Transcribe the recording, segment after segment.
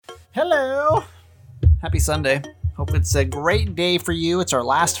Hello. Happy Sunday. Hope it's a great day for you. It's our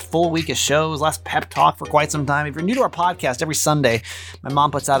last full week of shows, last pep talk for quite some time. If you're new to our podcast, every Sunday, my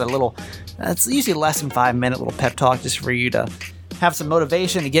mom puts out a little, it's usually less than 5-minute little pep talk just for you to have some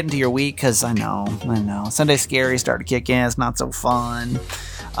motivation to get into your week, because I know. Sunday's scary, start to kick in. It's not so fun.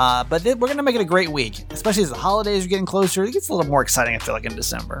 But we're going to make it a great week, especially as the holidays are getting closer. It gets a little more exciting, I feel like, in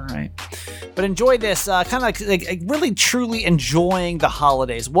December, right? But enjoy this, kind of like really truly enjoying the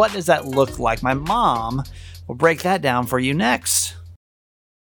holidays. What does that look like? My mom will break that down for you next.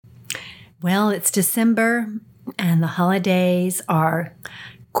 Well, it's December, and the holidays are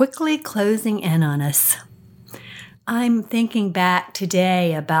quickly closing in on us. I'm thinking back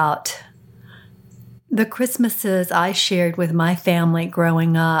today about the Christmases I shared with my family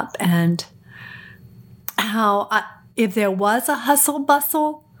growing up, and how if there was a hustle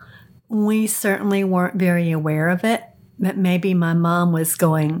bustle, we certainly weren't very aware of it. But maybe my mom was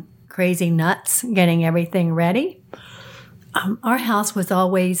going crazy nuts getting everything ready. Our house was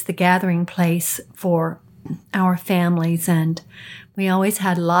always the gathering place for our families, and we always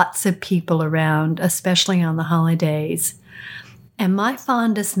had lots of people around, especially on the holidays. And my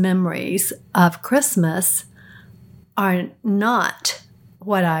fondest memories of Christmas are not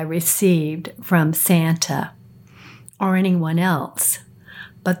what I received from Santa or anyone else,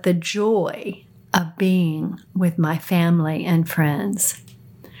 but the joy of being with my family and friends.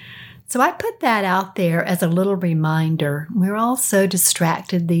 So I put that out there as a little reminder. We're all so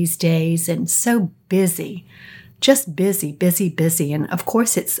distracted these days and so busy, just busy. And of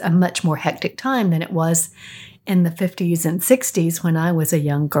course, it's a much more hectic time than it was in the 50s and 60s when I was a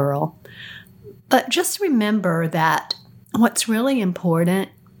young girl. But just remember that what's really important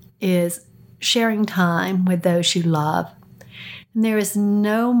is sharing time with those you love. And there is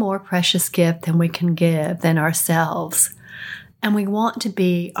no more precious gift than we can give than ourselves. And we want to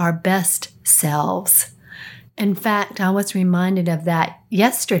be our best selves. In fact, I was reminded of that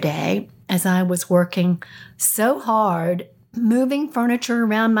yesterday as I was working so hard, moving furniture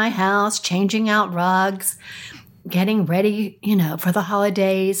around my house, changing out rugs, getting ready, for the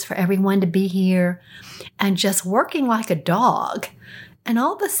holidays, for everyone to be here, and just working like a dog. And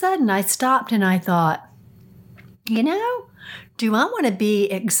all of a sudden I stopped and I thought, do I want to be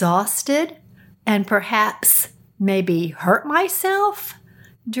exhausted and perhaps maybe hurt myself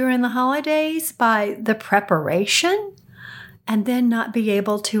during the holidays by the preparation and then not be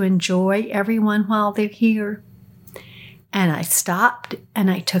able to enjoy everyone while they're here? And I stopped and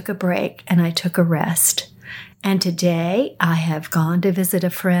I took a break and I took a rest. And today I have gone to visit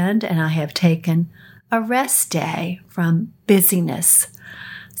a friend and I have taken a rest day from busyness.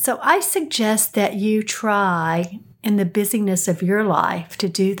 So I suggest that you try in the busyness of your life to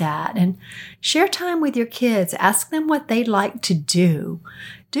do that and share time with your kids. Ask them what they like to do.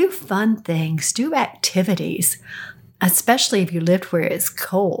 Do fun things, do activities, especially if you live where it's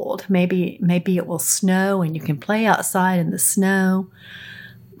cold. Maybe it will snow and you can play outside in the snow.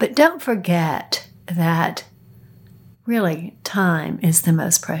 But don't forget that really time is the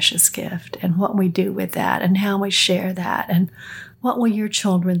most precious gift, and what we do with that and how we share that and what will your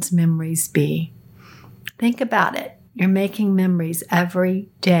children's memories be. Think about it. You're making memories every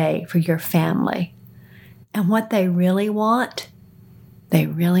day for your family. And what they really want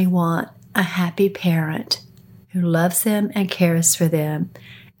a happy parent who loves them and cares for them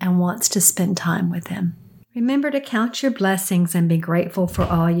and wants to spend time with them. Remember to count your blessings and be grateful for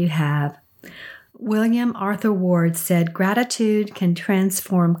all you have. William Arthur Ward said, "Gratitude can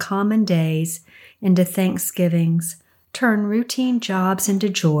transform common days into thanksgivings, turn routine jobs into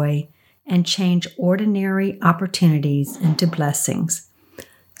joy, and change ordinary opportunities into blessings."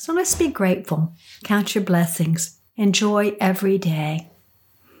 So let's be grateful. Count your blessings. Enjoy every day.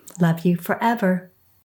 Love you forever.